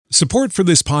Support for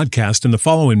this podcast and the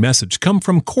following message come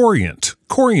from Corient.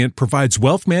 Corient provides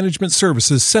wealth management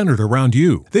services centered around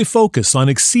you. They focus on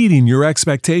exceeding your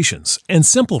expectations and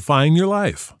simplifying your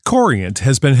life. Corient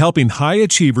has been helping high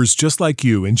achievers just like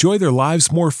you enjoy their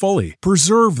lives more fully,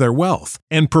 preserve their wealth,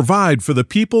 and provide for the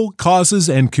people, causes,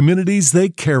 and communities they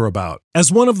care about. As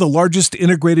one of the largest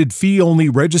integrated fee-only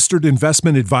registered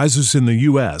investment advisors in the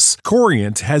U.S.,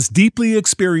 Corient has deeply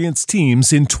experienced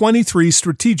teams in 23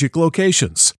 strategic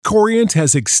locations. Corient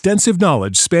has extensive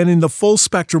knowledge spanning the full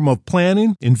spectrum of planning,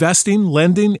 investing,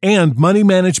 lending, and money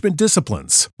management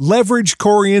disciplines. Leverage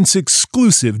Corient's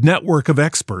exclusive network of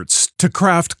experts to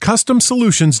craft custom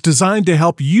solutions designed to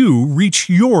help you reach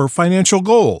your financial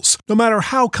goals, no matter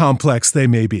how complex they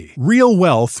may be. Real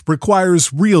wealth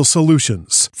requires real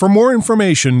solutions. For more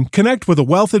information, connect with a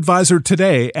wealth advisor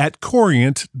today at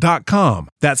Corient.com.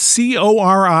 That's Corient.com.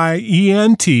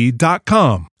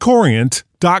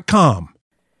 Corient.com.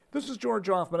 This is George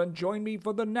Hoffman, and join me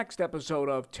for the next episode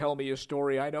of Tell Me a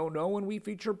Story I Don't Know, when we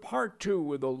feature part 2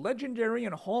 with the legendary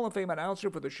and Hall of Fame announcer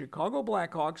for the Chicago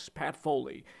Blackhawks, Pat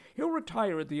Foley. He'll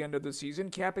retire at the end of the season,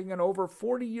 capping an over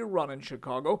 40-year run in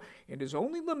Chicago, and his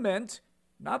only lament,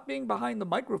 not being behind the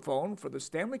microphone for the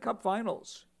Stanley Cup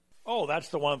Finals. Oh, that's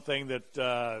the one thing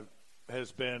that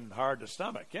has been hard to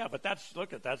stomach. Yeah, but that's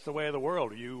the way of the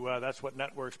world. That's what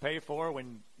networks pay for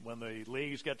when the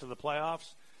leagues get to the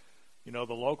playoffs. You know,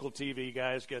 the local TV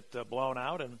guys get blown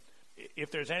out, and if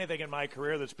there's anything in my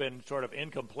career that's been sort of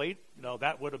incomplete,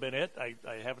 that would have been it. I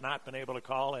have not been able to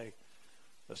call a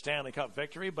Stanley Cup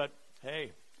victory, but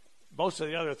hey, most of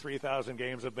the other 3,000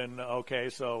 games have been okay,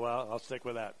 so I'll stick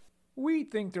with that. We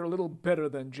think they're a little better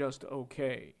than just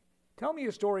okay. Tell Me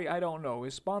a Story I Don't Know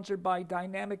is sponsored by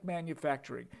Dynamic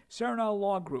Manufacturing, Saranal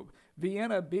Law Group,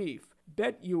 Vienna Beef,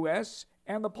 BetUS,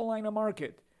 and the Paulina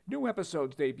Market. New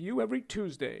episodes debut every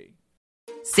Tuesday.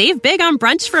 Save big on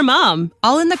brunch for mom,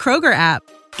 all in the Kroger app.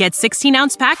 Get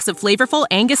 16-ounce packs of flavorful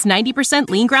Angus 90%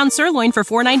 lean ground sirloin for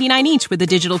 $4.99 each with a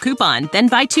digital coupon. Then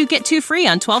buy 2, get 2 free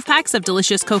on 12 packs of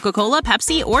delicious Coca-Cola,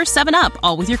 Pepsi, or 7-Up,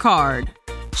 all with your card.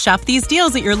 Shop these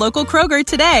deals at your local Kroger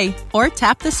today, or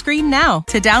tap the screen now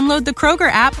to download the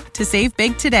Kroger app to save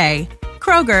big today.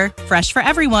 Kroger, fresh for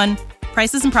everyone.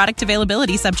 Prices and product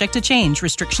availability subject to change.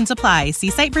 Restrictions apply.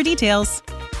 See site for details.